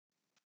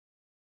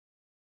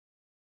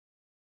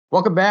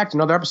Welcome back to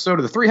another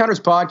episode of the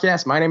 300s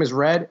podcast. My name is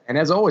Red, and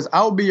as always,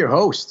 I'll be your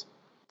host.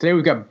 Today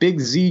we've got Big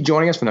Z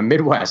joining us from the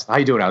Midwest. How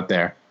you doing out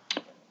there?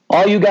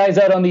 All you guys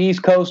out on the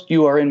East Coast,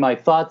 you are in my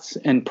thoughts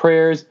and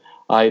prayers.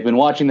 I've been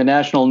watching the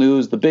national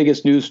news. The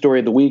biggest news story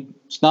of the week,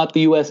 it's not the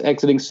U.S.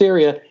 exiting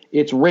Syria,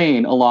 it's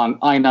rain along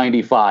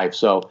I-95.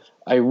 So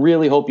I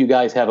really hope you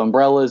guys have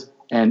umbrellas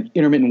and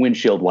intermittent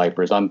windshield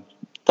wipers.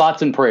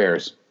 Thoughts and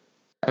prayers.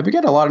 I've been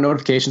getting a lot of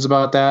notifications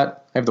about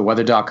that. I have the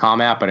weather.com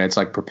app, and it's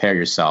like, prepare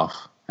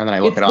yourself. And then I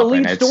look it up. It's the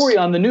lead story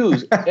on the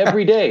news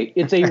every day.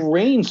 It's a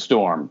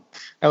rainstorm.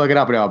 I look it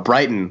up, and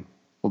Brighton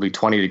will be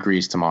 20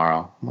 degrees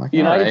tomorrow. I'm like, the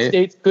United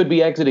States could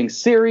be exiting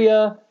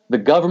Syria. The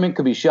government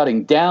could be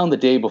shutting down the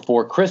day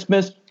before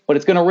Christmas. But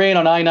it's going to rain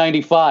on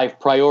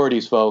I-95.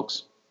 Priorities,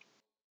 folks.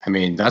 I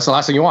mean, that's the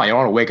last thing you want. You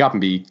don't want to wake up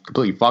and be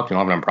completely fucked and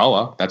don't have an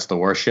umbrella. That's the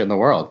worst shit in the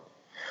world.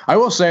 I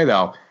will say,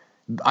 though,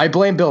 I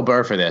blame Bill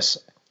Burr for this.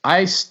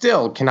 I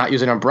still cannot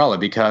use an umbrella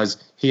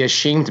because he has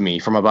shamed me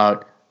from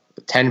about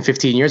 10,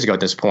 15 years ago at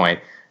this point.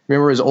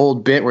 Remember his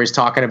old bit where he's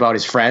talking about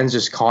his friends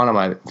just calling him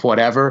a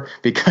whatever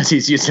because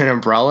he's using an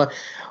umbrella?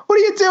 What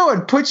are you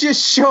doing? Put your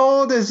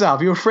shoulders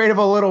up. You afraid of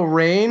a little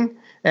rain?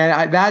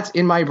 And that's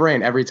in my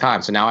brain every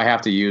time. So now I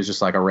have to use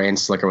just like a rain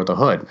slicker with a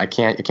hood. I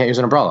can't use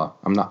an umbrella.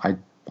 I'm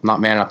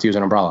not man enough to use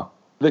an umbrella.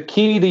 The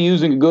key to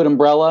using a good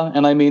umbrella,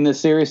 and I mean this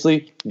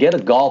seriously, get a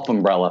golf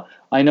umbrella.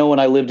 I know when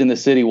I lived in the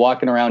city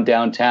walking around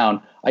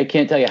downtown, I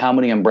can't tell you how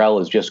many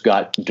umbrellas just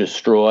got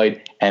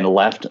destroyed and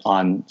left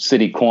on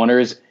city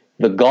corners.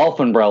 The golf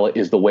umbrella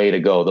is the way to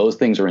go. Those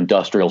things are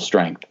industrial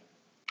strength.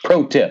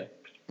 Pro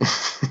tip.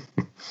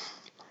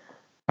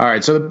 All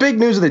right, so the big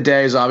news of the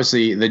day is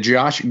obviously the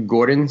Josh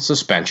Gordon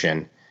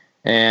suspension.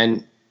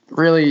 And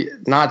really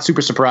not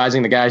super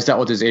surprising. The guy's dealt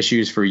with his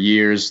issues for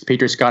years. The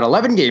Patriots got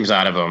 11 games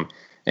out of him.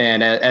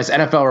 And as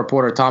NFL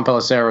reporter Tom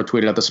Pelissero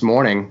tweeted out this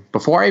morning,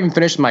 before I even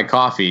finished my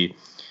coffee,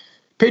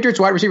 Patriots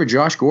wide receiver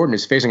Josh Gordon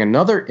is facing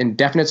another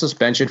indefinite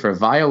suspension for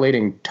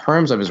violating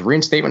terms of his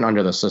reinstatement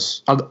under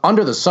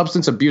the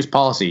substance abuse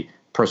policy,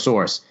 per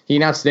source. He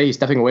announced today he's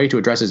stepping away to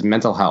address his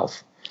mental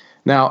health.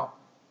 Now,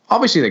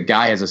 obviously the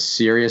guy has a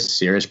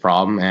serious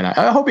problem, and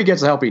I hope he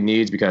gets the help he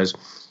needs because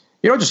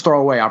you don't just throw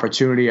away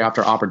opportunity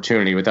after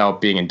opportunity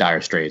without being in dire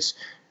straits.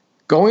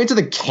 Going into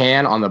the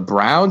can on the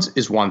Browns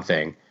is one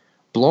thing.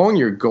 Blowing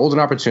your golden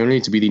opportunity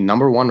to be the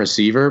number one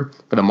receiver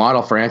for the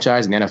model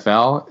franchise in the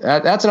NFL,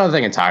 that's another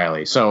thing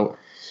entirely. So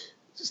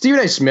Stephen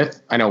A.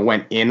 Smith, I know,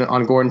 went in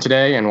on Gordon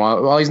today, and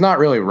while he's not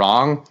really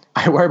wrong,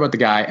 I worry about the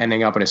guy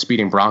ending up in a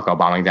speeding Bronco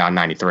bombing down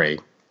 93.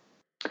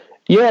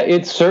 Yeah,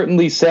 it's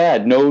certainly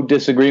sad. No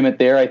disagreement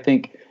there. I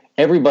think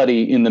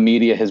everybody in the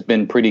media has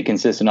been pretty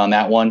consistent on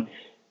that one.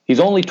 He's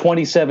only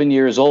 27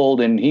 years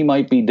old, and he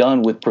might be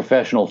done with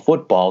professional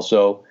football,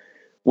 so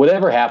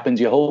whatever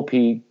happens, you hope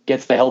he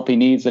gets the help he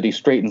needs, that he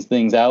straightens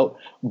things out.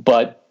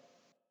 But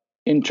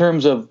in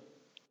terms of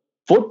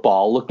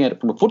football, looking at it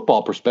from a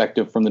football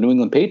perspective from the New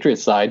England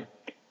Patriots side,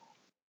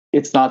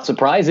 it's not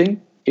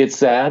surprising. It's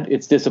sad.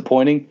 It's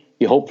disappointing.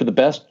 You hope for the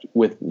best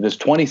with this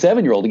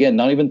 27-year-old. Again,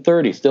 not even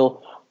 30,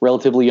 still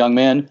relatively young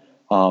man,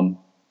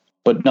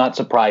 but not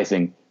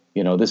surprising.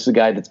 You know, this is a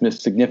guy that's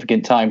missed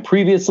significant time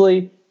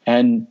previously.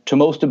 And to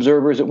most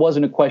observers, it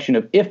wasn't a question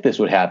of if this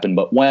would happen,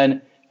 but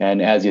when. And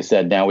as you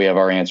said, now we have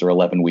our answer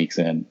 11 weeks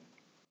in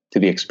to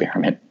the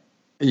experiment.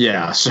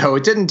 Yeah, so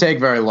it didn't take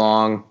very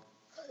long.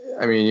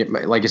 I mean,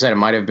 like you said, it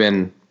might have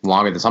been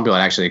longer than some people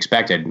had actually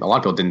expected. A lot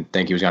of people didn't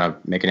think he was going to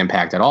make an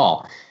impact at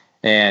all.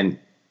 And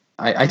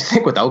I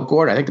think without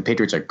Gordon, I think the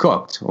Patriots are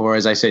cooked. Or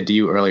as I said to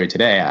you earlier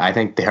today, I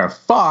think they're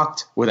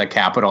fucked with a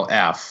capital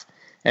F.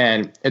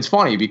 And it's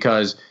funny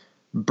because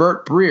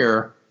Burt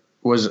Breer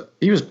was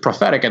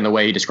prophetic in the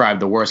way he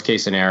described the worst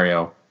case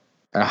scenario,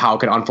 how it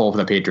could unfold for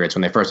the Patriots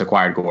when they first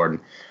acquired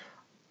Gordon.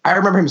 I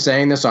remember him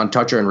saying this on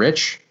Toucher and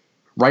Rich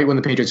right when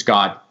the Patriots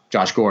got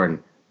Josh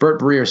Gordon.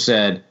 Burt Breer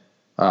said,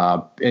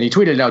 and he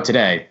tweeted it out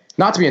today,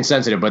 not to be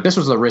insensitive, but this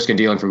was the risk in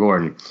dealing for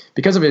Gordon.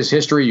 Because of his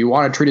history, you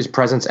want to treat his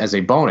presence as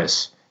a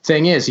bonus.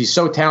 Thing is, he's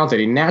so talented,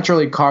 he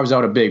naturally carves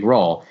out a big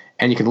role,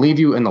 and he can leave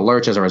you in the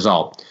lurch as a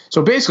result.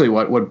 So basically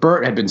what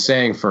Burt had been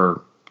saying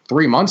for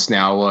 3 months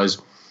now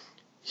was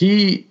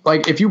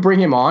if you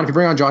bring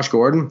on Josh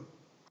Gordon,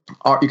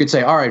 you could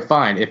say, all right,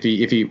 fine. If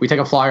we take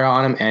a flyer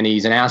on him and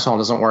he's an asshole and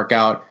doesn't work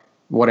out,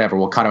 whatever,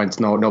 we'll cut him. It's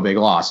no big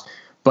loss.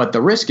 But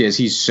the risk is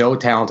he's so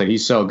talented,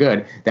 he's so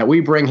good that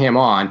we bring him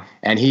on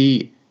and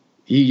he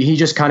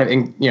just kind of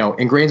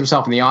ingrains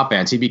himself in the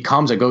offense. He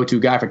becomes a go-to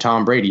guy for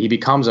Tom Brady. He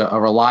becomes a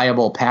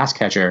reliable pass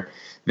catcher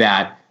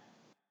that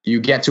you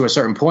get to a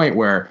certain point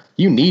where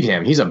you need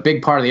him. He's a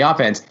big part of the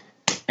offense.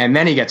 And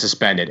then he gets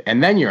suspended.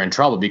 And then you're in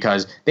trouble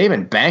because they've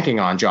been banking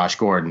on Josh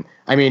Gordon.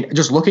 I mean,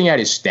 just looking at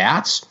his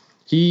stats,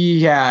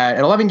 he had,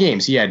 at 11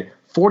 games, he had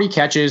 40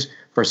 catches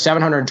for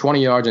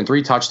 720 yards and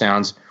 3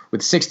 touchdowns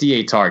with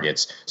 68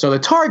 targets. So the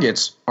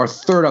targets are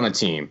third on the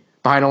team,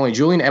 behind only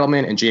Julian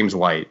Edelman and James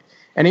White.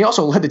 And he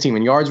also led the team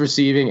in yards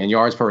receiving and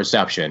yards per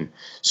reception.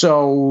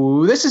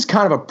 So this is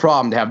kind of a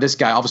problem to have this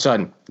guy all of a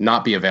sudden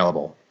not be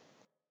available.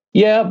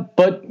 Yeah,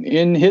 but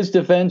in his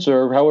defense,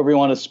 or however you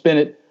want to spin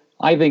it,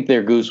 I think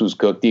their goose was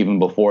cooked even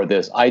before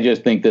this. I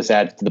just think this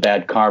adds to the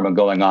bad karma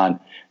going on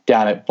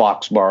down at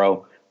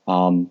Foxborough.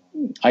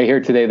 I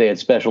hear today they had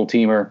special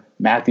teamer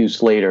Matthew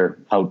Slater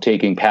out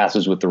taking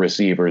passes with the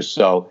receivers.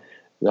 So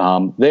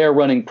they are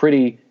running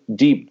pretty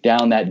deep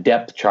down that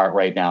depth chart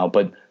right now.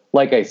 But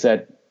like I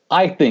said,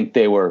 I think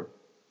they were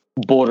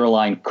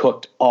borderline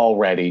cooked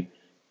already.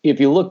 If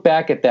you look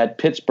back at that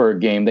Pittsburgh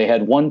game, they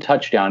had one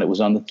touchdown. It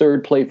was on the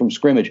third play from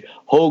scrimmage.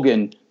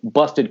 Hogan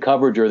busted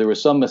coverage, or there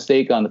was some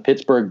mistake on the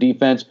Pittsburgh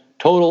defense.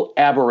 Total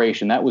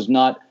aberration. That was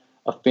not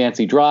a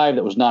fancy drive.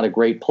 That was not a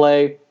great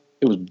play.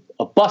 It was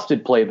a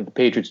busted play that the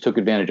Patriots took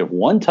advantage of.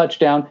 One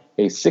touchdown,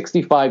 a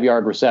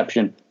 65-yard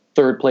reception,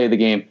 third play of the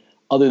game.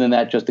 Other than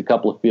that, just a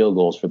couple of field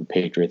goals for the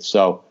Patriots.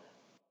 So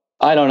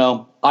I don't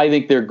know. I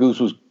think their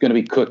goose was going to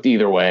be cooked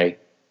either way.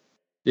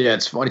 Yeah,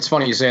 it's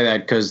funny you say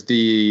that, because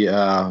the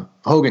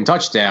Hogan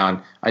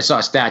touchdown, I saw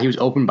a stat. He was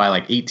open by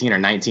like 18 or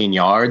 19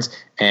 yards,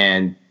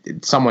 and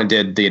someone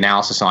did the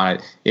analysis on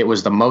it. It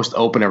was the most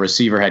open a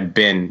receiver had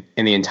been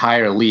in the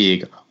entire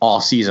league all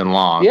season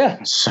long.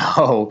 Yeah.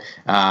 So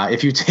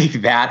if you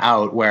take that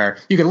out, where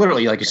you could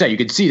literally, like you said, you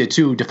could see the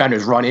two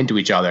defenders run into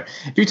each other.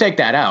 If you take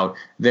that out,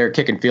 they're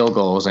kicking field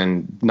goals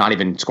and not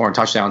even scoring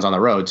touchdowns on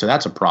the road. So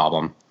that's a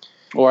problem.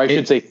 Or I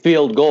should say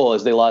field goal,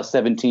 as they lost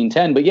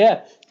 17-10. But yeah,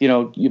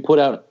 you put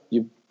out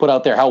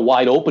there how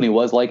wide open he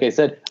was. Like I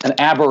said, an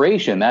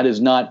aberration. That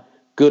is not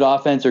good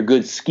offense or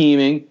good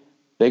scheming.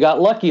 They got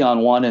lucky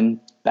on one, and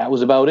that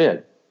was about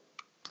it.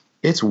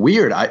 It's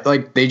weird. I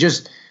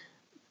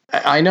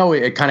know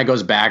it kind of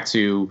goes back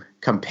to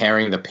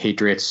comparing the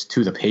Patriots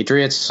to the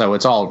Patriots, so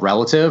it's all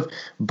relative.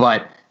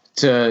 But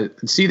to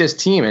see this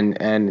team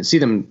and see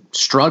them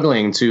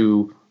struggling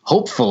to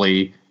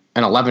hopefully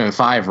an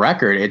 11-5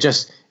 record,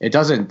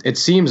 it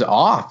seems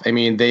off. I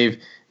mean, they've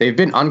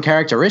been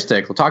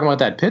uncharacteristic. We're talking about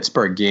that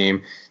Pittsburgh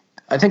game.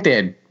 I think they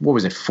had,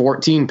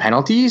 14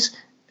 penalties?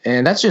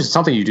 And that's just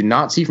something you do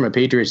not see from a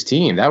Patriots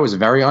team. That was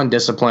very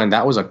undisciplined.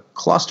 That was a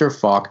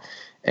clusterfuck.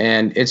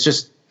 And it's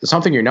just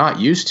something you're not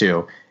used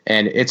to.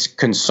 And it's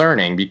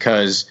concerning,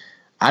 because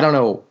I don't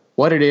know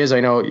what it is. I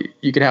know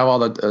you can have all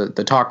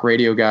the talk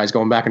radio guys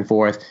going back and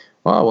forth.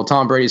 Oh, well,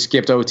 Tom Brady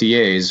skipped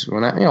OTAs.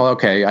 Well,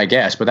 okay, I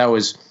guess. But that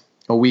was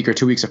a week or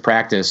 2 weeks of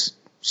practice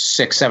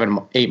 6, 7,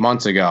 8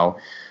 months ago.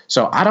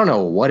 So I don't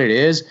know what it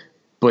is,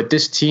 but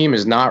this team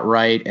is not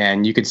right,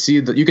 and you could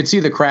see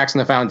the cracks in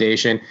the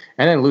foundation.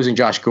 And then losing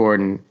Josh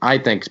Gordon, I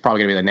think, is probably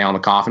going to be the nail in the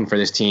coffin for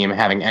this team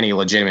having any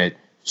legitimate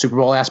Super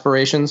Bowl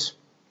aspirations.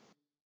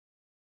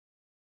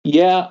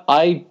 Yeah,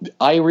 I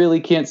really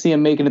can't see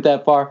him making it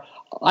that far.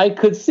 I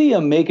could see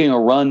him making a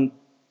run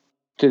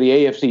to the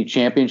AFC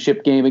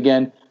Championship game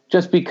again,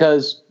 just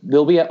because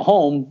they'll be at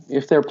home.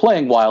 If they're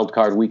playing wild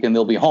card weekend,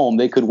 they'll be home.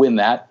 They could win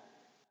that.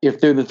 If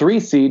they're the 3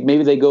 seed,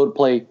 maybe they go to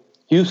play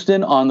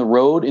Houston on the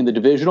road in the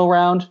divisional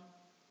round.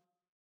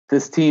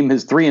 This team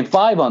is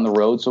 3-5 on the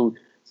road, so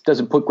it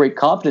doesn't put great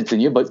confidence in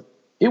you, but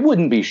it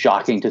wouldn't be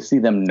shocking to see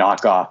them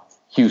knock off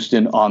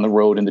Houston on the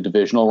road in the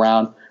divisional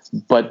round.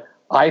 But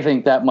I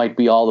think that might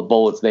be all the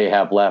bullets they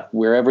have left,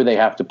 wherever they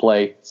have to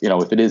play.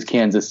 If it is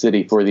Kansas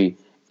City for the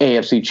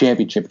AFC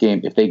Championship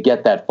game, if they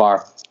get that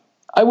far,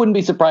 I wouldn't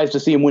be surprised to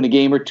see them win a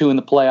game or two in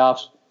the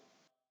playoffs.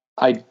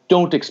 I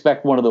don't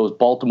expect one of those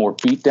Baltimore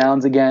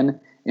beatdowns again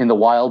in the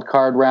wild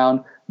card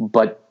round,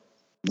 but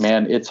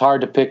man, it's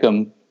hard to pick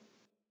them.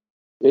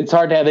 It's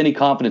hard to have any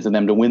confidence in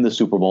them to win the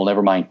Super Bowl,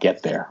 never mind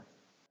get there.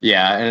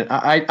 Yeah, and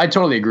I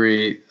totally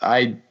agree.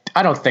 I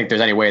don't think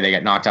there's any way they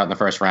get knocked out in the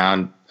first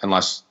round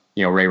unless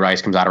Ray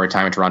Rice comes out of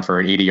retirement to run for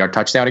an 80-yard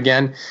touchdown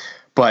again.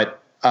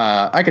 But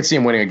I could see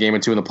him winning a game or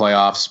two in the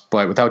playoffs.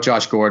 But without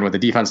Josh Gordon, with the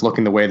defense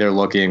looking the way they're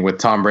looking, with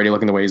Tom Brady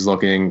looking the way he's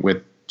looking,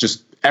 with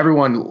just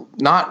everyone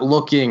not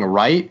looking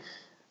right,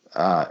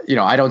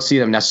 I don't see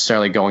them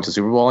necessarily going to the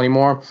Super Bowl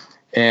anymore.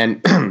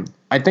 And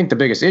I think the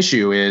biggest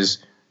issue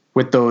is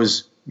with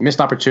those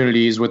missed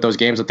opportunities, with those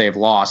games that they've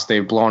lost,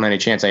 they've blown any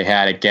chance they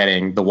had at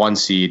getting the 1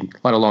 seed,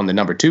 let alone the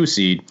number 2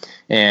 seed.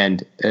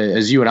 And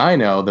as you and I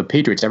know, the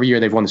Patriots, every year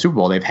they've won the Super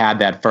Bowl, they've had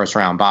that first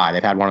round bye.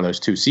 They've had one of those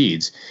 2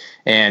 seeds.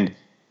 And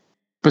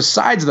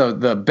besides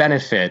the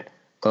benefit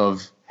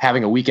of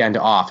having a weekend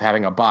off,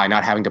 having a bye,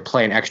 not having to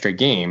play an extra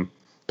game,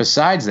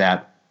 besides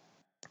that,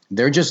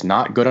 they're just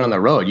not good on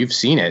the road. You've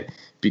seen it,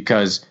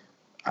 because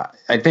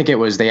I think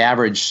they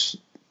averaged,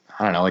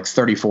 like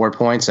 34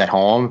 points at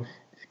home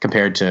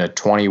compared to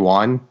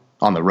 21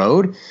 on the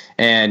road.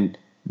 And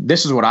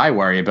this is what I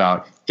worry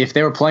about. If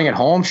they were playing at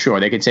home, sure,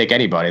 they could take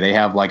anybody. They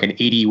have like an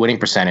 80 winning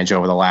percentage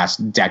over the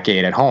last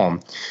decade at home.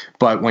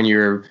 But when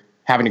you're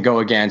having to go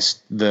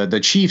against the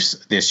Chiefs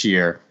this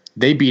year,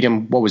 they beat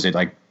them, what was it,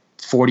 like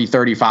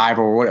 40-35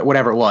 or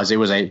whatever it was. It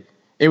was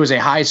a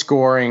high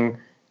scoring,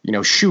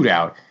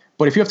 shootout.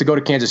 But if you have to go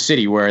to Kansas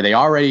City, where they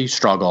already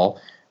struggle,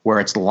 where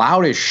it's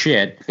loud as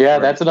shit. Yeah,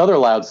 that's another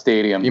loud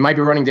stadium. You might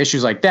be running into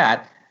issues like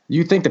that.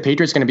 You think the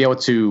Patriots going to be able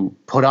to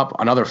put up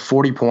another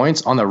 40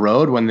 points on the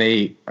road when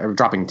they are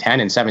dropping 10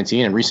 and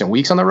 17 in recent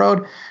weeks on the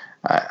road?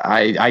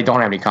 I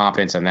don't have any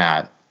confidence in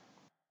that.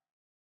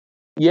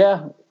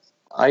 Yeah,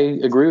 I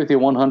agree with you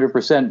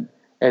 100%.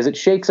 As it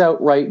shakes out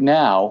right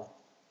now,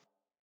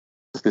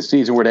 if the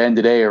season were to end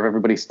today or if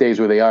everybody stays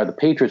where they are, the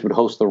Patriots would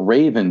host the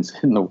Ravens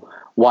in the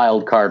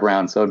wild card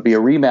round. So it'd be a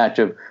rematch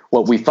of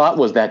what we thought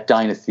was that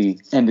dynasty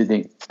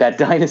ending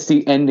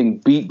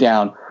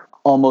beatdown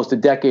almost a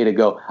decade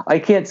ago. I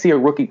can't see a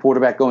rookie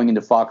quarterback going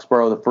into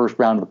Foxborough the first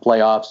round of the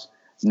playoffs,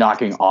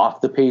 knocking off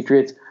the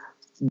Patriots.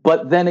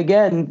 But then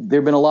again, there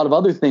have been a lot of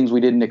other things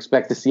we didn't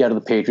expect to see out of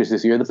the Patriots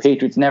this year. The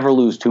Patriots never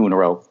lose 2 in a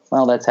row.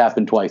 Well, that's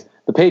happened twice.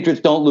 The Patriots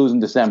don't lose in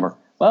December.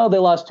 Well, they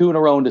lost 2 in a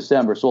row in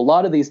December. So a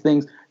lot of these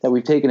things that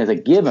we've taken as a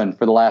given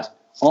for the last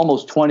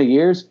almost 20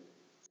 years,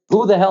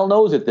 who the hell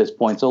knows at this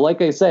point? So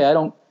like I say, I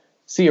don't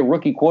see a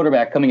rookie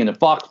quarterback coming into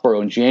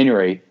Foxborough in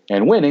January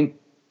and winning,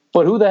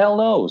 but who the hell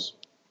knows?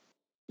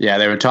 Yeah,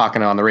 they were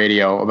talking on the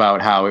radio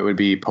about how it would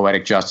be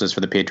poetic justice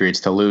for the Patriots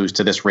to lose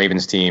to this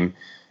Ravens team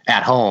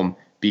at home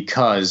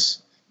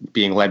because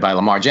being led by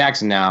Lamar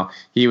Jackson now,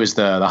 he was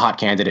the hot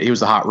candidate. He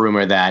was the hot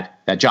rumor that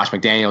Josh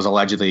McDaniels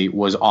allegedly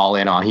was all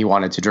in on. He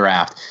wanted to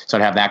draft. So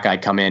to have that guy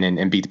come in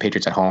and beat the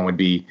Patriots at home would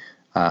be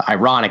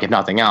ironic, if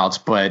nothing else.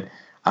 But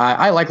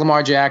I like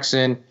Lamar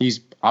Jackson. He's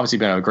obviously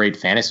been a great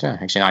fantasy,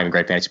 actually not even a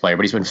great fantasy player,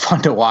 but he's been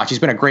fun to watch. He's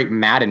been a great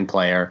Madden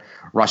player,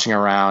 rushing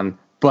around.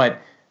 But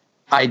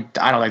I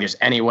don't think there's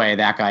any way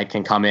that guy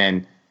can come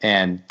in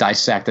and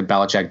dissect the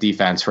Belichick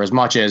defense. For as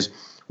much as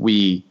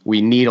we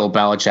needle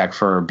Belichick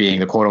for being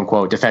the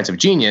quote-unquote defensive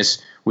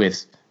genius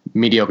with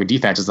mediocre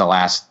defenses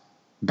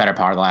better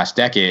part of the last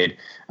decade,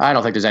 I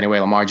don't think there's any way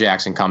Lamar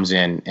Jackson comes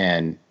in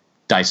and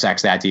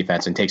dissects that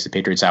defense and takes the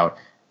Patriots out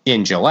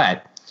in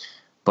Gillette.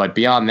 But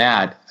beyond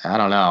that, I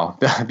don't know.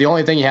 The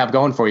only thing you have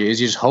going for you is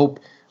you just hope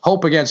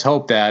against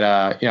hope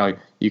that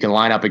you can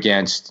line up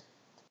against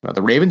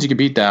the Ravens. You can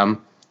beat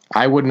them.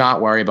 I would not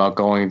worry about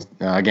going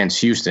against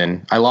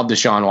Houston. I love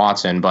Deshaun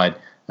Watson, but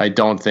I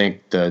don't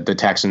think the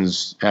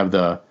Texans have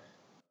the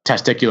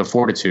testicular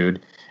fortitude.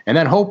 And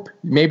then hope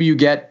maybe you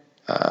get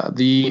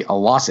the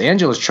Los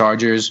Angeles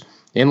Chargers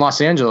in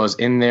Los Angeles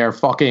in their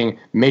fucking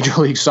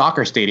Major League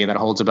Soccer stadium that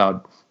holds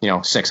about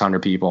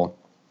 600 people.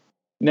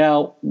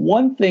 Now,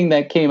 one thing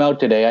that came out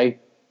today, I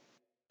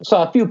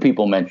saw a few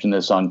people mention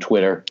this on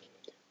Twitter,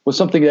 was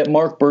something that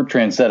Mark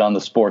Bertrand said on the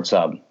Sports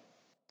Hub,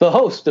 the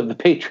host of the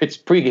Patriots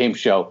pregame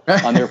show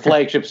on their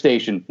flagship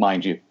station,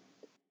 mind you.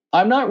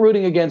 I'm not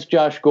rooting against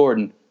Josh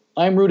Gordon.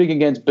 I'm rooting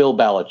against Bill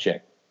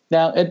Belichick.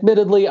 Now,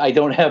 admittedly, I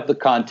don't have the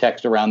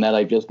context around that.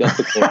 I just got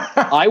the quote.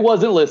 I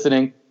wasn't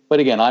listening.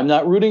 But again, I'm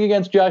not rooting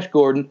against Josh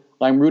Gordon.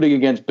 I'm rooting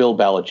against Bill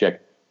Belichick.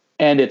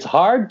 And it's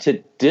hard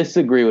to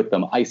disagree with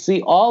them. I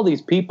see all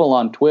these people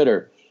on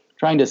Twitter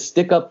trying to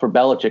stick up for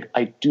Belichick.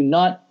 I do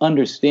not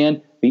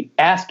understand the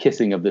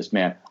ass-kissing of this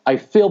man. I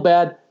feel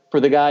bad for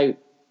the guy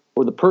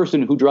or the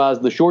person who draws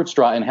the short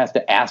straw and has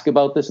to ask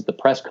about this at the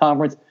press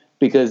conference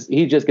because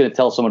he's just going to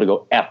tell someone to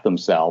go F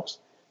themselves.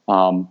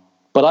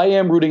 But I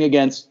am rooting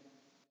against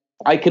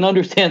 – I can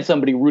understand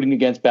somebody rooting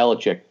against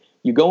Belichick.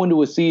 You go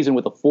into a season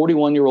with a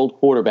 41-year-old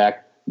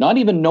quarterback, not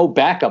even no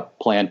backup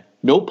plan,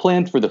 no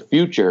plan for the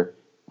future,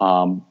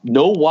 no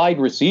wide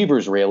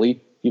receivers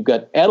really. You've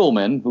got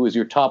Edelman, who is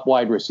your top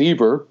wide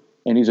receiver,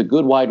 and he's a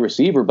good wide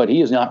receiver, but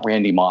he is not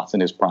Randy Moss in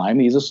his prime.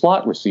 He's a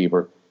slot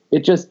receiver. It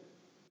just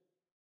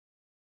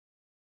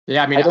 –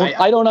 yeah, I mean,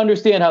 I don't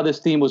understand how this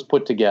team was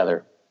put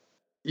together.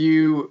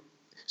 The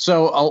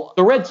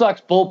Red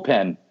Sox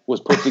bullpen was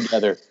put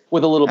together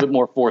with a little bit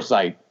more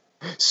foresight.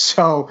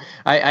 So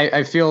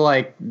I feel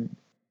like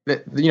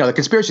the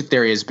conspiracy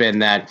theory has been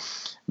that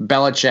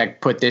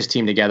Belichick put this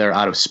team together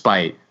out of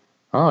spite.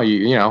 Oh,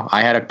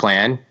 I had a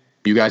plan.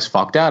 You guys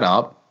fucked that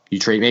up. You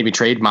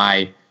trade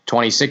my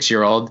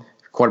 26-year-old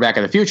quarterback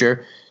of the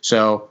future.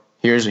 So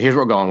here's what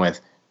we're going with.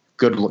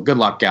 Good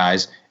luck,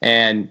 guys.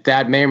 And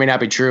that may or may not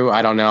be true.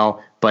 I don't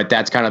know. But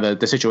that's kind of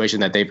the situation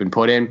that they've been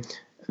put in.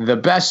 So the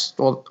best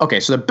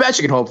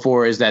you can hope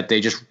for is that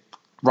they just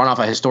run off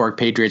a historic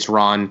Patriots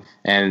run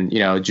and,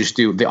 just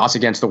do the us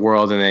against the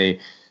world and they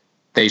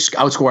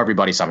outscore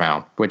everybody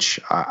somehow, which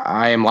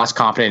I am less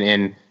confident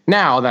in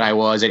now than I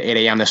was at 8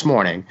 a.m. this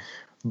morning.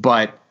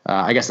 But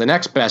I guess the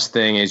next best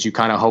thing is you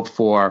kind of hope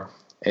for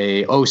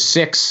a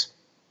 06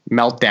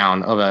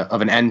 meltdown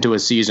of an end to a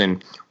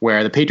season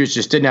where the Patriots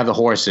just didn't have the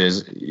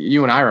horses.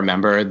 You and I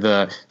remember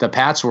the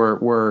Pats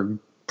were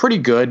pretty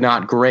good,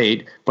 not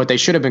great, but they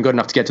should have been good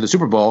enough to get to the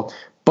Super Bowl.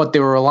 But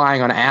they were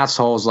relying on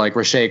assholes like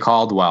Rashay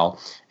Caldwell,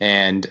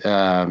 and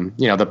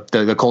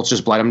the Colts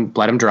just bled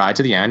them dry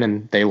to the end,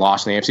 and they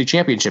lost in the AFC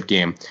Championship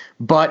game.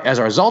 But as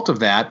a result of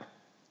that,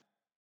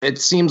 it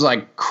seems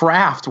like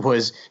Kraft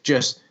was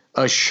just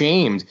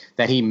ashamed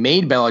that he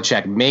made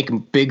Belichick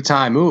make big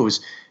time moves.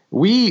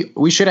 We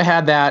should have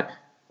had that.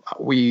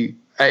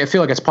 I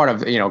feel like it's part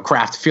of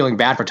Kraft feeling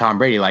bad for Tom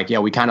Brady. Like,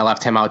 we kind of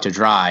left him out to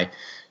dry.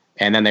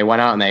 And then they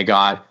went out and they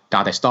got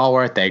Dante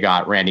Stallworth, they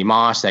got Randy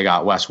Moss, they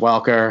got Wes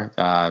Welker.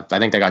 I don't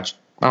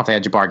know if they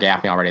had Jabbar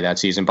Gaffney already that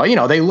season, but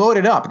they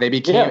loaded up. They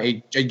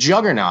became a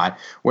juggernaut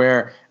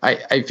where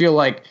I feel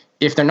like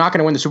if they're not going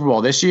to win the Super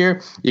Bowl this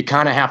year, you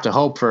kind of have to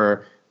hope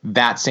for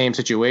that same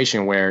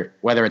situation where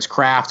whether it's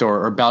Kraft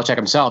or Belichick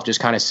himself just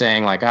kind of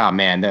saying like, oh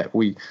man, that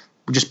we're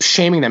just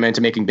shaming them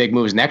into making big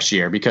moves next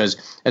year. Because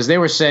as they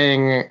were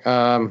saying,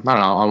 I don't know,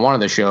 on one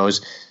of the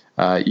shows,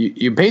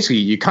 you basically,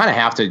 you kind of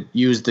have to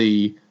use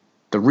the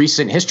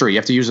recent history. You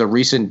have to use the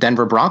recent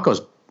Denver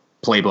Broncos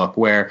playbook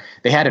where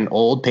they had an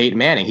old Peyton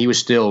Manning. He was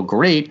still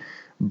great,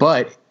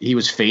 but he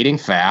was fading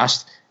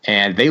fast,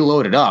 and they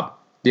loaded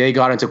up. They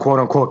got into quote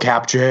unquote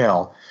cap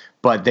jail,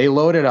 but they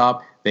loaded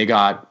up. They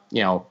got,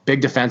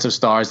 big defensive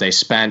stars. They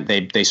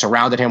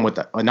surrounded him with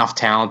enough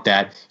talent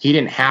that he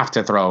didn't have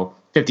to throw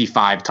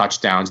 55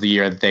 touchdowns the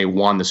year that they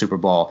won the Super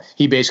Bowl.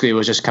 He basically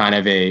was just kind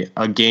of a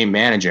game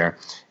manager.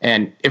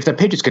 And if the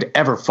Patriots could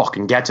ever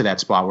fucking get to that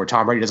spot where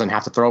Tom Brady doesn't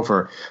have to throw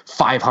for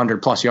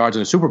 500 plus yards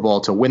in the Super Bowl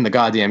to win the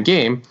goddamn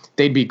game,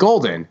 they'd be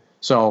golden.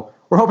 So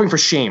we're hoping for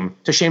to shame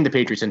the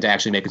Patriots into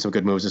actually making some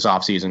good moves this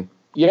offseason.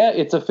 Yeah,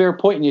 it's a fair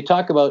point. And you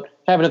talk about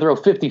having to throw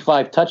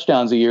 55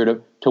 touchdowns a year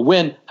to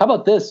win. How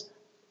about this?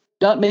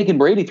 Not making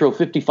Brady throw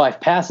 55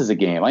 passes a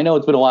game. I know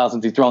it's been a while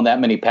since he's thrown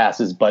that many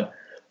passes, but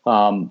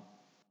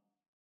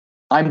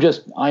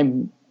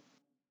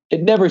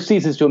it never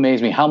ceases to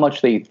amaze me how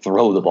much they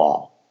throw the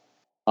ball.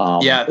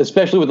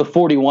 Especially with a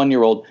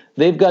 41-year-old.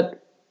 They've got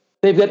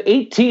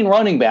 18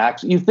 running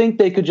backs. You think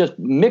they could just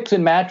mix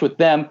and match with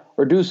them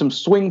or do some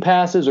swing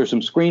passes or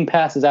some screen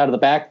passes out of the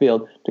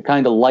backfield to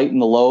kind of lighten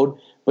the load.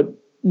 But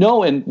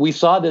no, and we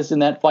saw this in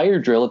that fire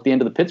drill at the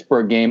end of the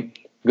Pittsburgh game.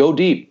 Go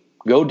deep,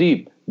 go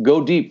deep,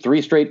 go deep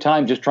 3 straight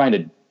times, just trying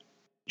to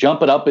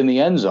jump it up in the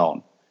end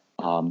zone.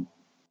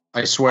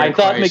 I swear I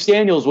thought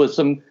McDaniels was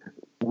some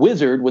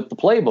wizard with the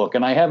playbook,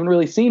 and I haven't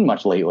really seen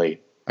much lately.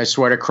 I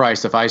swear to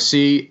Christ, if I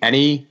see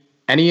any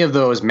of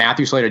those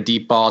Matthew Slater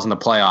deep balls in the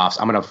playoffs,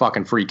 I'm going to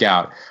fucking freak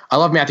out. I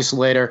love Matthew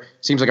Slater.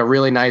 Seems like a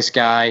really nice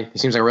guy. He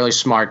seems like a really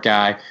smart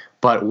guy.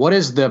 But what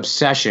is the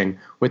obsession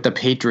with the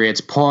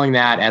Patriots pulling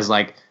that as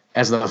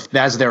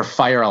their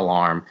fire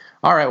alarm?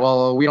 All right,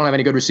 well, we don't have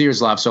any good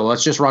receivers left, so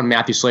let's just run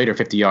Matthew Slater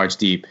 50 yards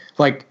deep.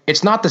 Like,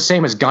 it's not the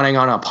same as gunning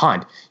on a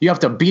punt. You have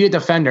to beat a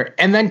defender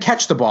and then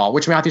catch the ball,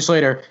 which Matthew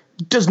Slater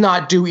does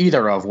not do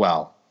either of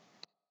well.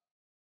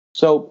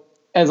 So,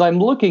 as I'm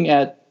looking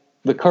at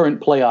the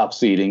current playoff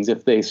seedings,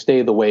 if they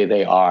stay the way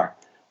they are,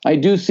 I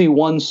do see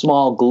one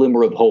small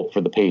glimmer of hope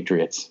for the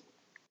Patriots.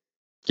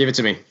 Give it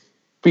to me.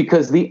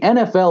 Because the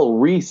NFL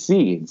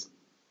reseeds.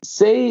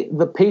 Say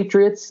the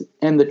Patriots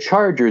and the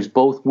Chargers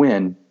both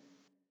win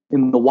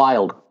in the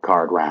wild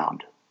card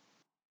round.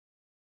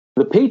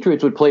 The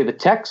Patriots would play the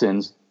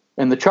Texans,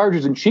 and the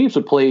Chargers and Chiefs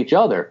would play each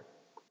other.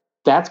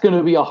 That's going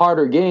to be a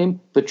harder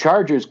game. The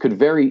Chargers could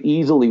very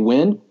easily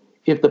win.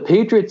 If the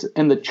Patriots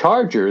and the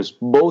Chargers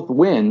both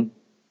win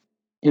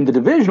in the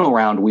divisional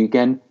round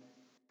weekend,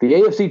 the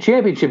AFC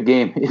Championship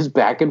game is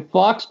back in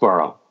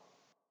Foxborough.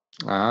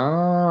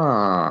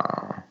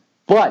 Ah.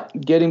 But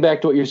getting back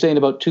to what you're saying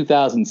about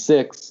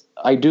 2006,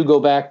 I do go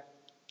back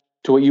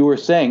to what you were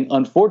saying.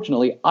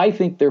 Unfortunately, I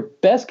think their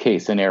best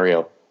case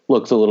scenario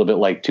looks a little bit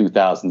like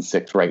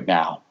 2006 right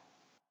now.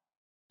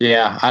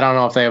 Yeah, I don't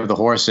know if they have the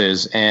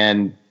horses.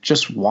 And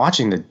just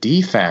watching the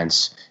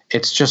defense,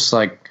 it's just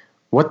like,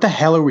 what the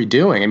hell are we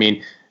doing? I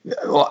mean,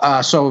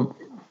 so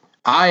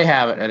I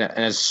have an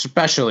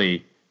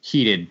especially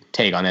heated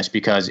take on this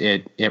because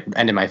it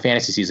ended my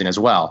fantasy season as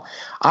well.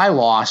 I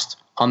lost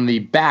on the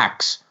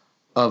backs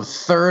of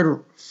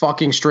third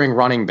fucking string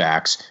running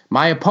backs.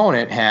 My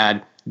opponent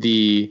had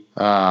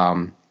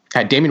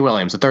had Damian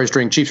Williams, the third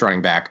string Chiefs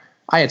running back.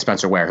 I had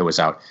Spencer Ware, who was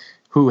out,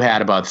 who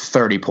had about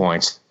 30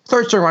 points.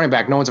 Third string running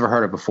back, no one's ever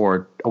heard of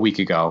before a week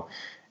ago.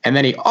 And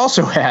then he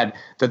also had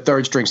the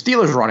third string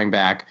Steelers running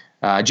back,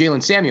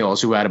 Jalen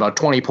Samuels, who had about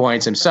 20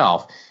 points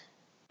himself.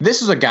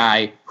 This is a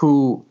guy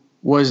who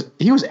was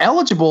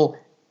eligible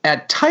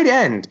at tight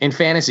end in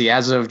fantasy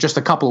as of just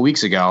a couple of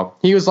weeks ago.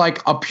 He was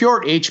like a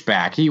pure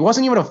H-back. He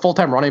wasn't even a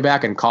full-time running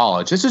back in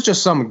college. This is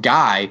just some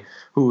guy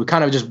who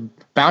kind of just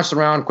bounced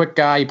around, quick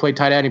guy. He played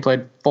tight end, he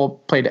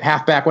played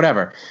halfback,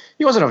 whatever.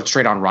 He wasn't a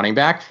straight-on running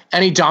back,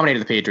 and he dominated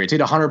the Patriots. He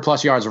had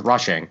 100-plus yards of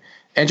rushing.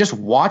 And just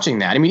watching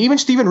that, I mean, even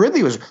Stephen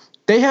Ridley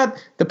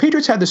the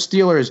Patriots had the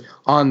Steelers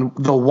on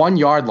the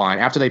 1-yard line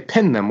after they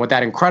pinned them with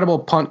that incredible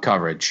punt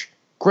coverage.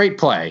 Great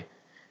play.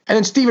 And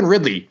then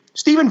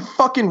Stephen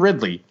fucking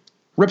Ridley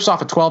rips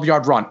off a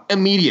 12-yard run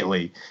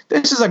immediately.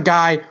 This is a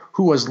guy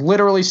who was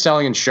literally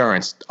selling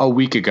insurance a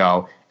week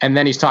ago, and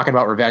then he's talking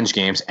about revenge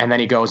games, and then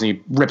he goes and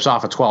he rips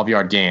off a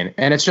 12-yard gain.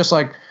 And it's just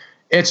like,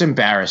 it's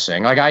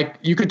embarrassing. Like,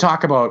 you could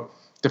talk about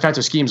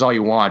defensive schemes all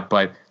you want,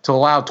 but to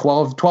allow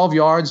 12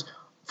 yards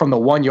from the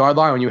 1-yard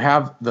line when you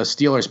have the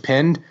Steelers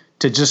pinned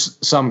to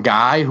just some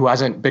guy who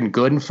hasn't been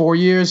good in 4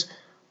 years,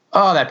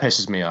 oh, that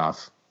pisses me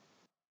off.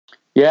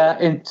 Yeah,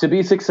 and to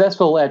be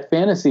successful at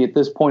fantasy at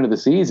this point of the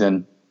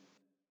season,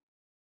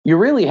 you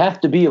really have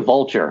to be a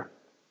vulture,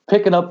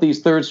 picking up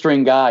these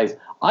third-string guys.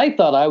 I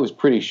thought I was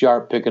pretty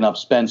sharp picking up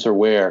Spencer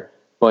Ware,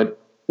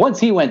 but once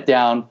he went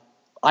down,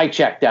 I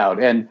checked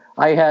out. And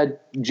I had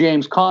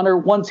James Conner.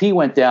 Once he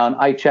went down,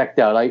 I checked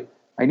out.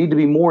 I need to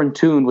be more in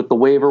tune with the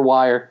waiver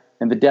wire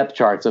and the depth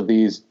charts of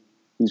these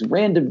these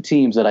random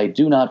teams that I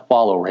do not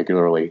follow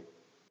regularly.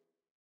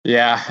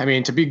 Yeah, I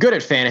mean, to be good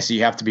at fantasy,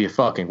 you have to be a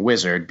fucking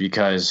wizard,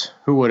 because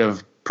who would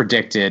have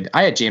predicted?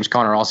 I had James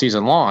Conner all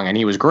season long, and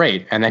he was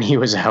great. And then he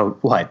was out,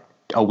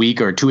 a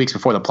week or 2 weeks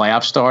before the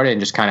playoffs started,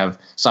 and just kind of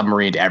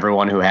submarined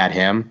everyone who had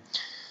him.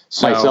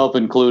 So, myself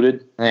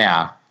included.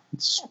 Yeah.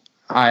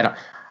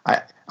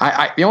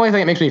 The only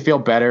thing that makes me feel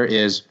better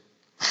is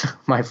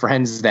my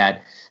friends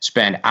that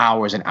spend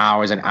hours and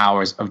hours and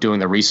hours of doing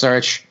the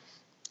research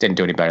didn't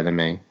do any better than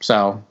me.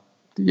 So,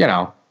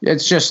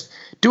 it's just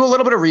do a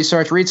little bit of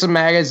research, read some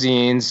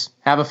magazines,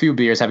 have a few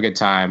beers, have a good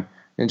time,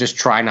 and just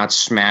try not to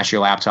smash your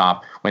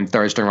laptop when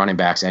third-string running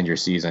backs end your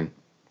season.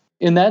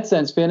 In that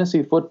sense,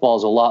 fantasy football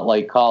is a lot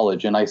like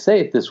college, and I say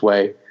it this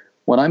way.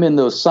 When I'm in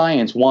those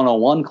science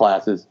 101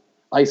 classes,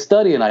 I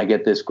study and I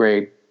get this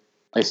grade.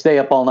 I stay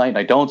up all night and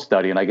I don't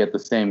study and I get the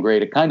same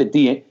grade. It kind of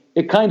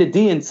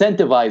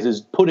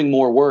de-incentivizes putting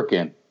more work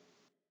in.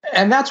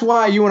 And that's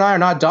why you and I are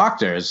not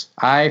doctors.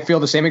 I feel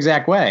the same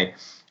exact way.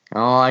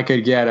 Oh, I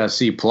could get a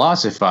C+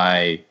 if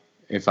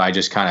I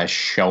just kind of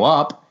show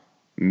up.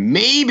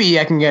 Maybe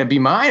I can get a B-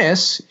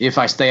 if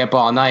I stay up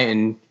all night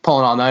and pull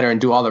an all-nighter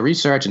and do all the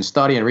research and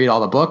study and read all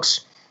the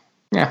books.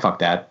 Yeah, fuck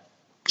that.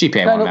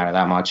 GPA won't matter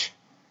that much.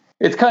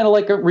 It's kind of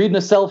like reading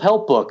a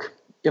self-help book.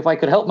 If I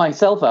could help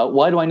myself out,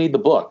 why do I need the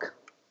book?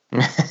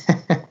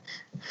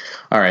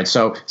 All right,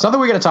 so something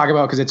we got to talk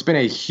about, because it's been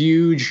a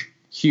huge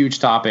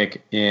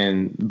topic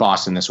in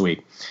Boston this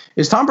week.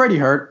 Is Tom Brady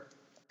hurt?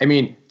 I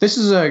mean, this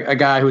is a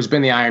guy who's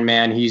been the Iron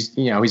Man. He's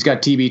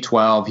got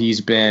TB12. He's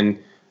been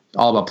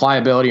all about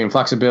pliability and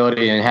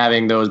flexibility and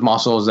having those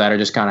muscles that are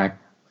just kind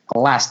of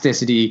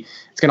elasticity.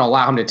 It's going to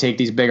allow him to take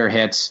these bigger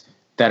hits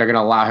that are going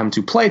to allow him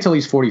to play till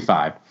he's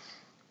 45.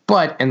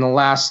 But in the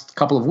last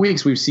couple of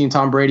weeks, we've seen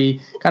Tom Brady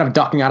kind of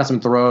ducking out of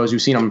some throws.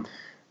 We've seen him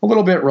a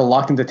little bit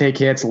reluctant to take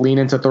hits, lean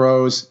into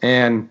throws,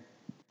 and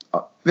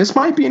this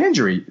might be an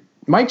injury.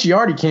 Mike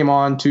Giardi came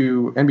on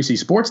to NBC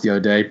Sports the other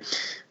day,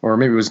 or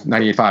maybe it was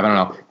 98.5, I don't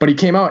know. But he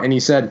came out and he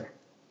said,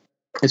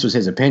 this was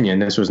his opinion.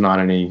 This was not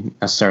any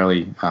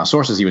necessarily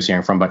sources he was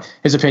hearing from, but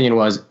his opinion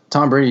was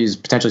Tom Brady is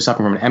potentially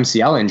suffering from an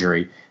MCL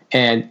injury.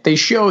 And they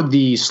showed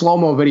the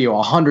slow-mo video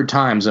 100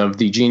 times of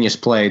the genius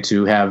play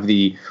to have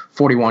the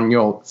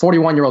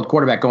 41-year-old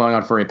quarterback going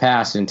out for a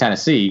pass in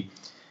Tennessee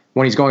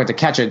when he's going to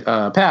catch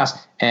a pass.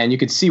 And you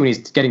could see when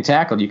he's getting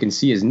tackled, you can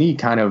see his knee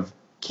kind of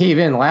cave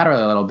in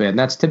laterally a little bit. And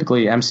that's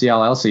typically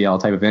MCL,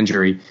 LCL type of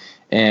injury.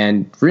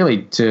 And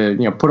really,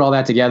 to put all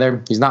that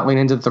together, he's not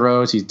leaning into the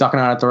throws. He's ducking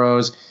out of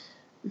throws.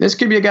 This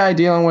could be a guy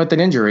dealing with an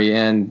injury.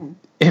 And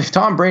if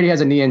Tom Brady has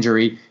a knee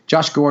injury,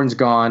 Josh Gordon's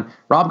gone.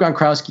 Rob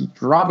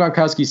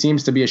Gronkowski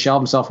seems to be a shell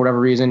of himself for whatever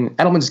reason.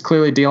 Edelman's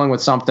clearly dealing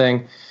with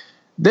something.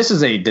 This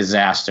is a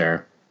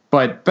disaster.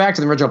 But back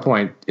to the original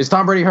point. Is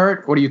Tom Brady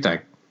hurt? What do you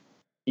think?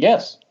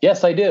 Yes,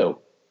 I do.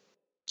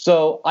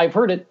 So I've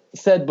heard it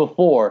said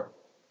before,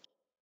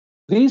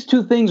 these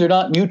two things are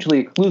not mutually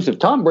exclusive.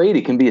 Tom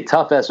Brady can be a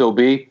tough SOB.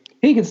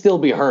 He can still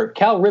be hurt.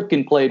 Cal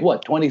Ripken played,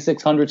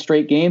 2,600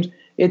 straight games?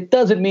 It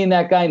doesn't mean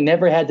that guy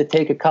never had to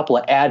take a couple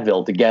of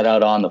Advil to get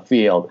out on the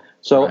field.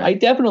 So right. I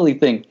definitely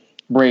think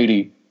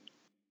Brady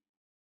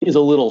is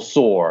a little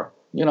sore.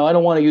 I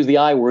don't want to use the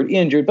I word,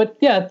 injured, but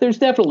yeah, there's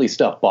definitely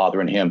stuff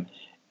bothering him.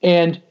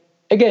 And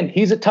again,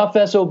 he's a tough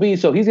SOB,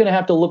 so his leg's going to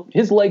have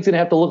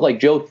to look like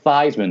Joe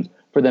Theismann's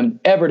for them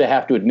ever to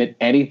have to admit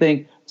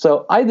anything.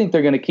 So I think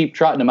they're going to keep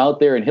trotting him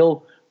out there, and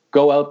he'll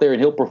go out there and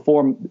he'll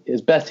perform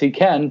as best he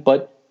can.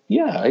 But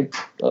yeah,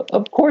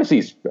 of course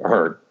he's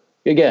hurt.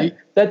 Again,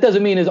 that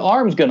doesn't mean his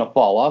arm's going to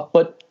fall off,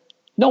 but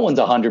no one's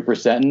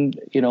 100%, and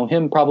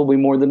him probably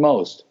more than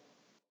most.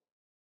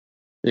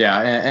 Yeah,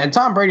 and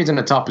Tom Brady's in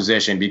a tough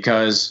position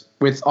because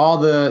with all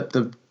the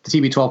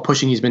TB12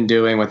 pushing he's been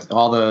doing, with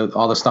all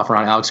the stuff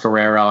around Alex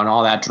Guerrero and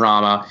all that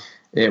drama,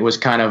 it was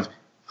kind of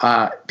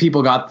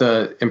people got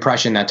the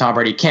impression that Tom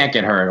Brady can't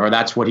get hurt, or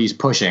that's what he's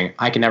pushing.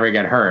 I can never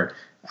get hurt.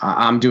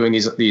 I'm doing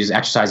these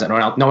exercises that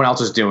no one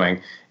else is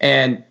doing,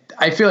 and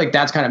I feel like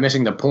that's kind of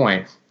missing the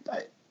point.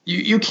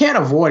 You can't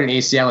avoid an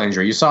ACL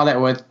injury. You saw that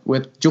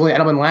with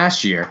Julian Edelman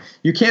last year.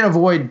 You can't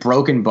avoid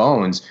broken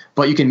bones,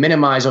 but you can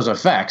minimize those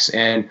effects.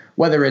 And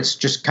whether it's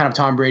just kind of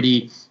Tom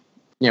Brady,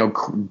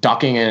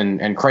 ducking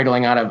and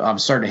cradling out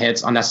of certain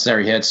hits,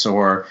 unnecessary hits,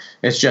 or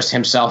it's just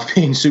himself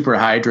being super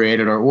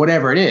hydrated or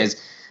whatever it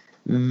is,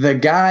 the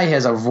guy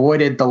has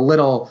avoided the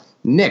little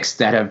nicks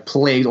that have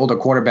plagued older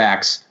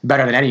quarterbacks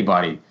better than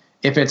anybody.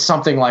 If it's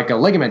something like a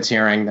ligament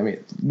tearing, I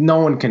mean, no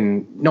one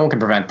can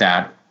prevent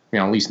that.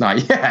 At least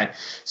not yet.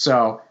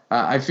 So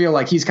I feel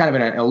like he's kind of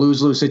in a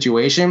lose-lose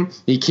situation.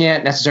 He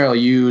can't necessarily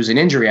use an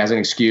injury as an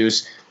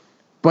excuse.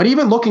 But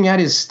even looking at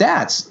his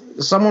stats,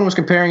 someone was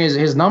comparing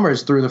his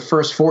numbers through the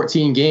first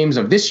 14 games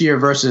of this year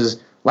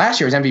versus last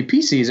year's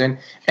MVP season,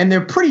 and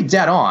they're pretty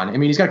dead on. I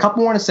mean, he's got a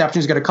couple more interceptions,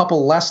 he's got a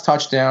couple less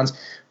touchdowns,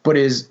 but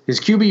his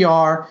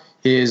QBR,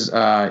 his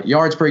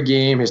yards per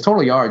game, his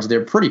total yards,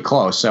 they're pretty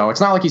close. So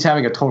it's not like he's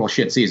having a total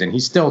shit season.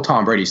 He's still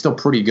Tom Brady. He's still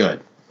pretty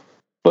good.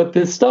 But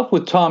this stuff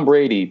with Tom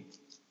Brady,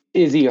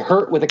 is he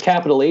hurt with a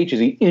capital H? Is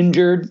he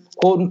injured,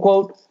 quote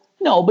unquote?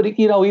 No, but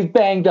he's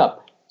banged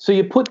up. So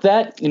you put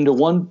that into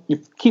one.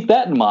 You keep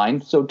that in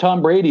mind. So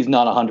Tom Brady's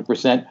not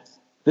 100%.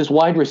 This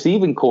wide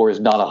receiving core is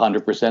not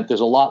 100%. There's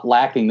a lot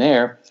lacking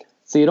there.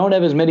 So you don't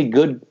have as many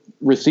good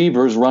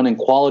receivers running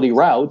quality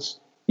routes.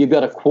 You've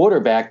got a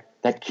quarterback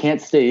that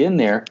can't stay in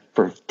there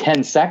for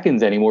 10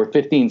 seconds anymore,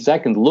 15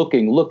 seconds,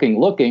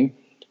 looking.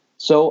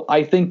 So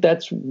I think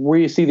that's where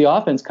you see the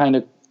offense kind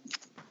of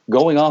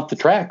going off the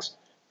tracks.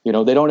 They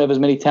don't have as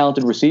many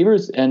talented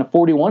receivers, and a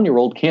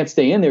 41-year-old can't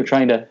stay in there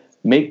trying to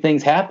make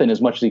things happen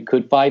as much as he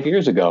could 5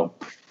 years ago.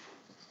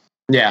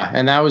 Yeah,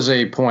 and that was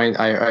a point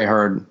I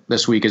heard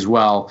this week as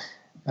well.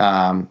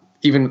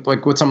 Even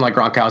like with someone like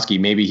Gronkowski,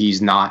 maybe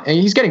he's not, and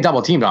he's getting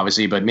double teamed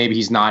obviously, but maybe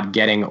he's not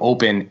getting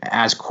open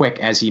as quick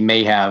as he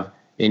may have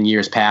in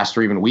years past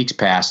or even weeks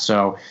past.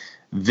 So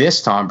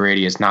this Tom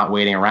Brady is not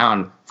waiting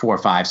around 4 or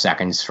 5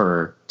 seconds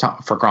for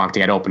Gronk to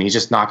get open. He's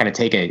just not going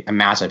to take a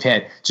massive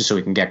hit just so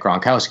he can get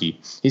Gronkowski.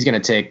 He's going to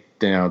take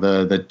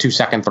the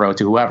 2-second throw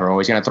to whoever, or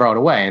he's going to throw it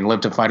away and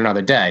live to fight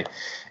another day.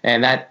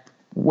 And that,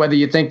 whether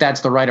you think that's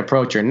the right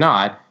approach or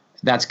not,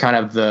 that's kind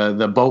of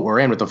the boat we're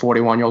in with the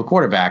 41-year-old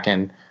quarterback.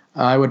 And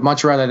I would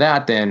much rather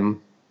that than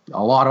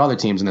a lot of other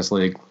teams in this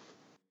league.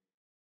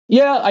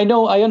 Yeah, I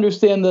know. I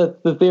understand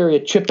the theory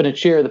of chip in a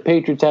chair. The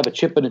Patriots have a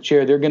chip in a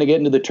chair. They're going to get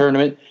into the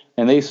tournament,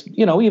 and they,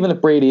 even if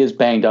Brady is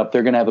banged up,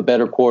 they're going to have a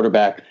better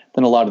quarterback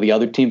than a lot of the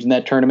other teams in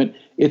that tournament.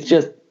 It's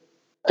just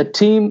a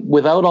team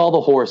without all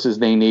the horses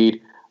they need,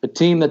 a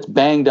team that's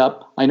banged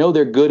up. I know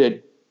they're good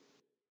at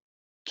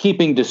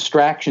keeping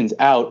distractions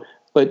out,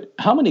 but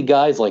how many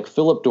guys like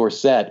Philip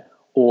Dorsett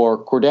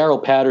or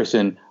Cordero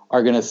Patterson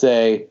are going to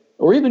say,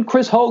 or even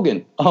Chris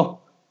Hogan, oh,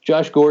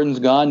 Josh Gordon's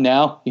gone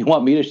now. You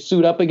want me to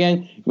suit up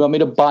again? You want me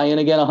to buy in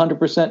again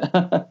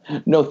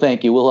 100%? No,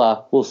 thank you.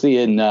 We'll see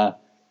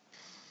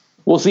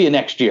you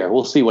next year.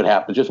 We'll see what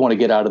happens. Just want to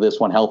get out of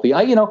this one healthy.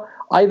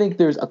 I think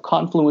there's a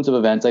confluence of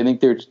events. I think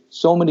there's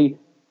so many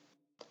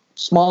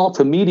small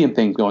to medium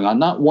things going on.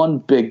 Not one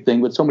big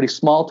thing, but so many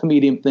small to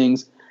medium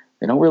things.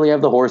 They don't really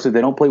have the horses.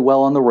 They don't play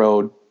well on the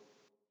road.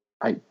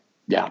 I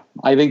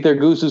think their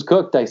goose is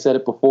cooked. I said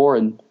it before,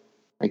 and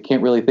I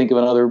can't really think of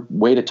another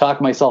way to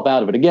talk myself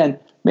out of it. Again,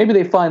 maybe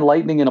they find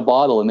lightning in a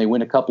bottle and they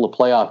win a couple of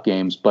playoff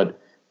games, but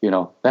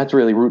that's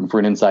really rooting for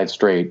an inside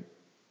straight.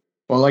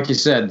 Well, like you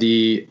said,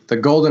 the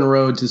golden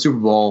road to the Super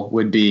Bowl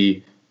would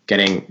be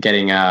getting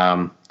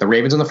the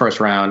Ravens in the first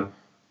round,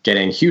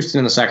 getting Houston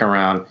in the second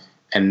round,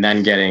 and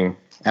then getting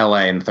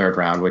LA in the third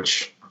round,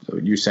 which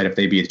you said if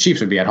they beat the Chiefs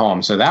would be at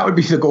home. So that would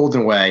be the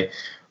golden way,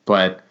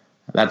 but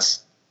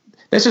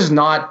this is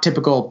not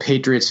typical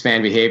Patriots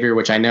fan behavior,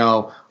 which I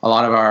know a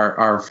lot of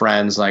our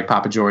friends like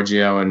Papa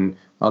Giorgio and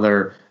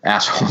other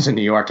assholes in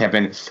New York have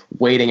been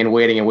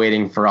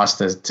waiting for us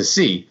to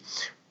see.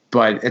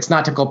 But it's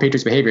not typical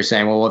Patriots behavior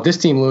saying, well, if this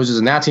team loses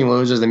and that team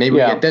loses, then maybe we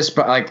get this.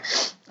 But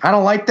I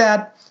don't like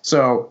that.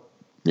 So,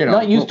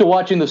 Not used to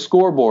watching the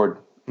scoreboard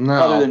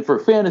other than for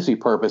fantasy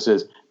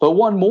purposes. But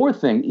one more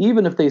thing,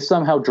 even if they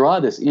somehow draw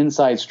this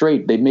inside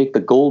straight, they make the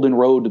golden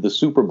road to the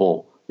Super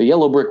Bowl, the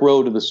yellow brick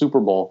road to the Super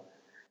Bowl.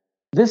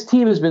 This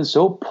team has been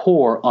so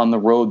poor on the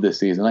road this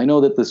season. I know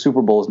that the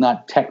Super Bowl is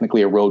not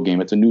technically a road game.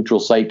 It's a neutral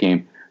site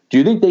game. Do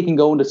you think they can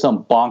go into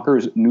some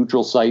bonkers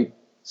neutral site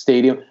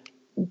stadium?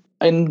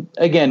 And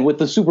again, with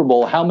the Super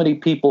Bowl, how many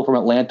people from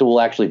Atlanta will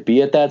actually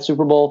be at that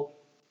Super Bowl?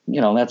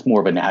 That's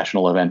more of a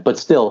national event. But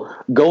still,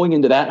 going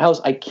into that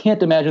house, I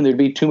can't imagine there'd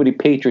be too many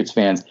Patriots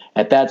fans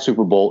at that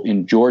Super Bowl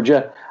in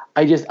Georgia.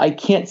 I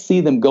can't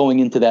see them going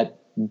into that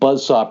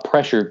buzzsaw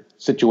pressure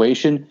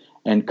situation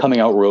and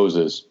coming out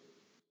roses.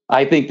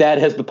 I think that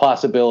has the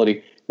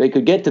possibility. They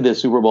could get to this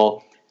Super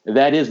Bowl.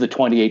 That is the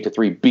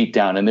 28-3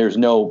 beatdown, and there's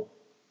no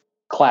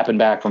clapping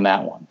back from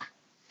that one.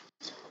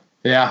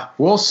 Yeah,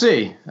 we'll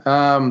see.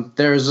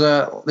 There's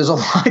a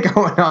lot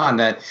going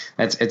on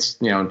it's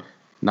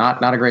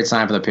not a great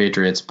sign for the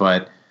Patriots,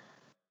 but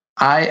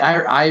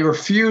I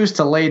refuse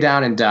to lay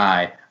down and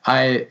die.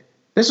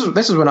 This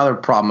is another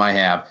problem I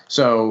have.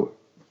 So,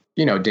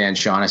 Dan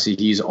Shaughnessy,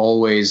 he's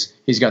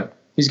got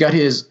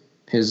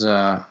his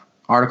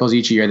articles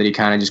each year that he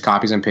kind of just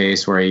copies and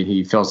pastes where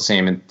he fills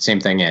the same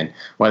thing in.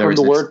 Whether from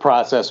it's the word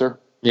processor.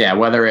 Yeah,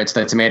 whether it's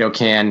the tomato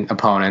can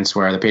opponents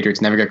where the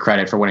Patriots never get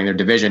credit for winning their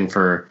division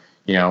for,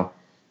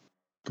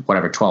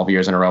 12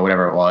 years in a row,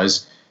 whatever it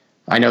was.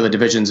 I know the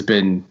division's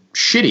been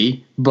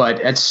shitty,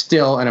 but it's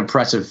still an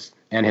impressive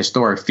and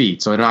historic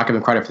feat. So they're not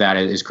giving credit for that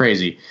is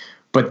crazy.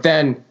 But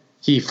then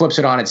he flips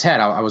it on its head.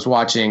 I was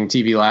watching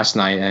TV last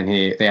night, and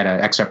they had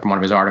an excerpt from one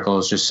of his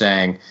articles just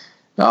saying,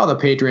 oh, the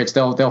Patriots,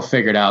 they'll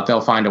figure it out.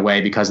 They'll find a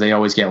way because they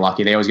always get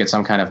lucky. They always get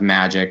some kind of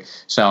magic.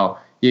 So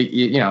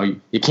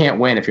you can't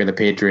win if you're the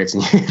Patriots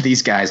and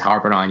these guys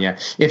harping on you.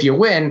 If you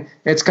win,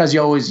 it's because you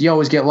always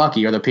get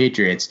lucky. You're the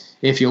Patriots.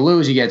 If you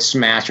lose, you get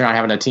smashed. You're not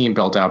having a team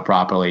built out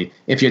properly.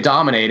 If you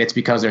dominate, it's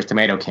because there's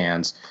tomato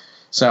cans.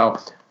 So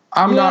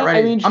I'm not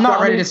ready. I'm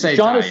not ready to say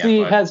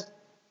Shaughnessy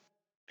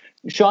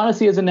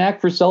has a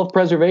knack for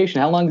self-preservation.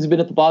 How long has he been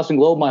at the Boston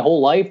Globe? My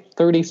whole life,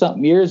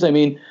 30-something years.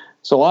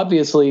 So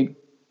obviously,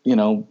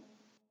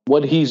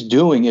 what he's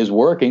doing is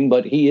working,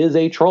 but he is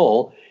a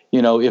troll.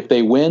 If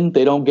they win,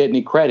 they don't get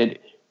any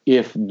credit.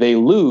 If they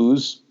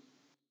lose,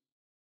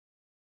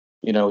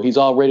 he's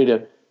all ready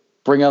to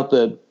bring out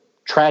the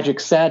tragic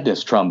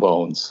sadness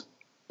trombones.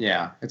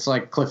 Yeah, it's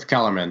like Cliff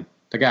Kellerman.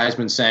 The guy's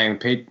been saying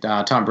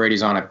Tom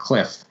Brady's on a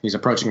cliff. He's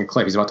approaching a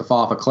cliff. He's about to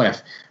fall off a cliff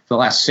for the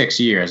last 6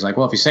 years. Like,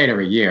 well, if you say it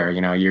every year,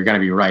 you're going to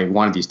be right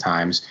one of these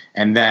times.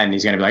 And then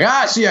he's going to be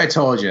like, see, I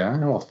told you.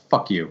 Well,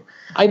 fuck you.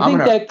 I'm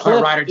going to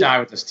ride or die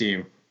with this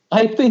team.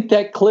 I think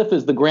that cliff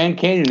is the Grand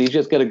Canyon. He's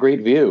just got a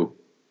great view.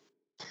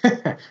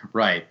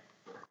 Right.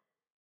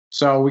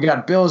 So we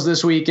got Bills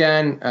this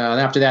weekend. And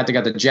after that, they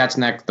got the Jets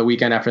the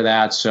weekend after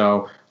that.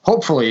 So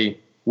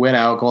hopefully win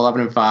out, go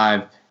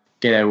 11-5,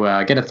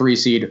 get a 3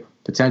 seed,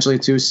 potentially a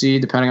 2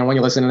 seed, depending on when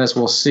you listen to this.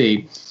 We'll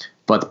see.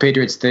 But the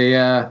Patriots, they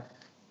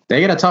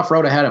get a tough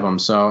road ahead of them.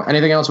 So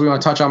anything else we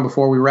want to touch on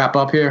before we wrap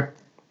up here?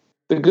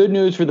 The good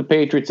news for the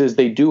Patriots is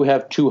they do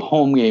have 2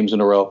 home games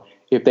in a row.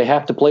 If they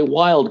have to play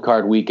wild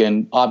card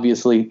weekend,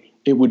 obviously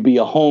it would be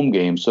a home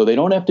game. So they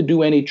don't have to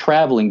do any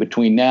traveling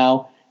between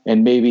now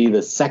and maybe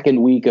the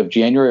second week of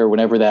January or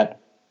whenever that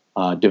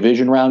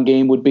division round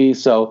game would be.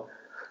 So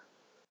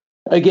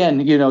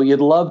again,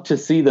 you'd love to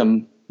see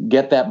them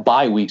get that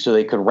bye week so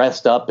they could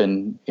rest up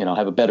and,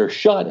 have a better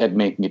shot at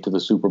making it to the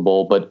Super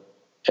Bowl. But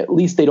at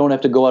least they don't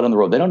have to go out on the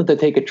road. They don't have to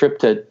take a trip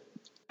to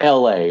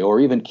LA or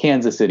even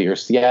Kansas City or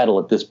Seattle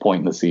at this point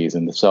in the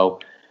season. So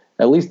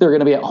at least they're going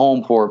to be at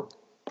home for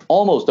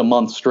almost a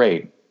month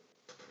straight.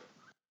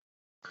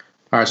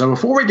 All right, so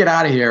before we get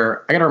out of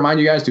here, I got to remind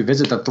you guys to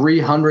visit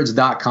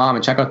the300s.com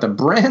and check out the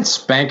brand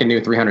spanking new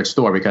 300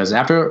 store, because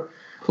after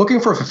looking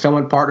for a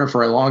fulfillment partner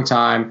for a long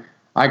time,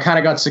 I kind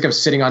of got sick of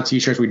sitting on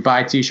T-shirts. We'd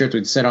buy T-shirts,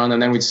 we'd sit on them,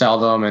 then we'd sell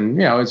them, and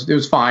it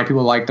was fine.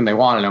 People liked them, they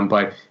wanted them,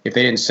 but if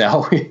they didn't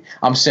sell,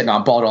 I'm sitting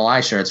on Ball Don't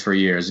Lie shirts for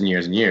years and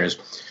years and years.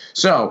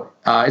 So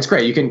it's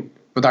great. You can,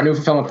 with our new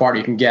fulfillment partner,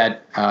 you can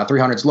get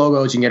 300's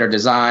logos, you can get our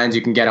designs,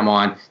 you can get them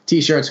on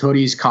T-shirts,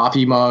 hoodies,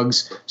 coffee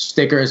mugs,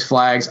 stickers,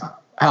 flags.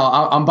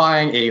 Hell, I'm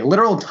buying a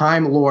literal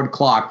Time Lord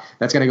clock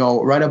that's going to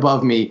go right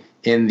above me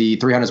in the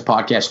 300's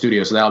podcast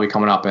studio, so that'll be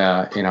coming up,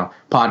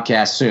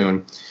 podcast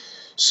soon.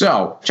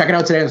 So check it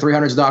out today at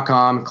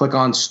 300s.com. Click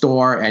on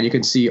store, and you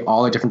can see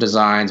all the different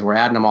designs. We're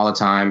adding them all the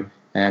time.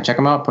 And check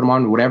them out. Put them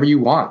on whatever you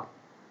want.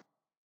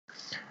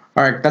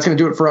 All right, that's going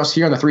to do it for us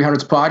here on the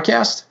 300s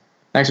podcast.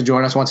 Thanks for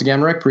joining us once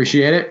again, Rick.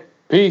 Appreciate it.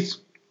 Peace.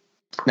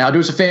 Now, do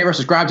us a favor.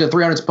 Subscribe to the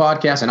 300s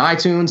podcast on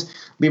iTunes.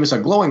 Leave us a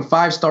glowing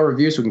 5-star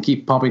review so we can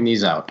keep pumping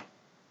these out.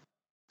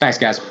 Thanks,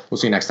 guys. We'll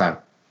see you next time.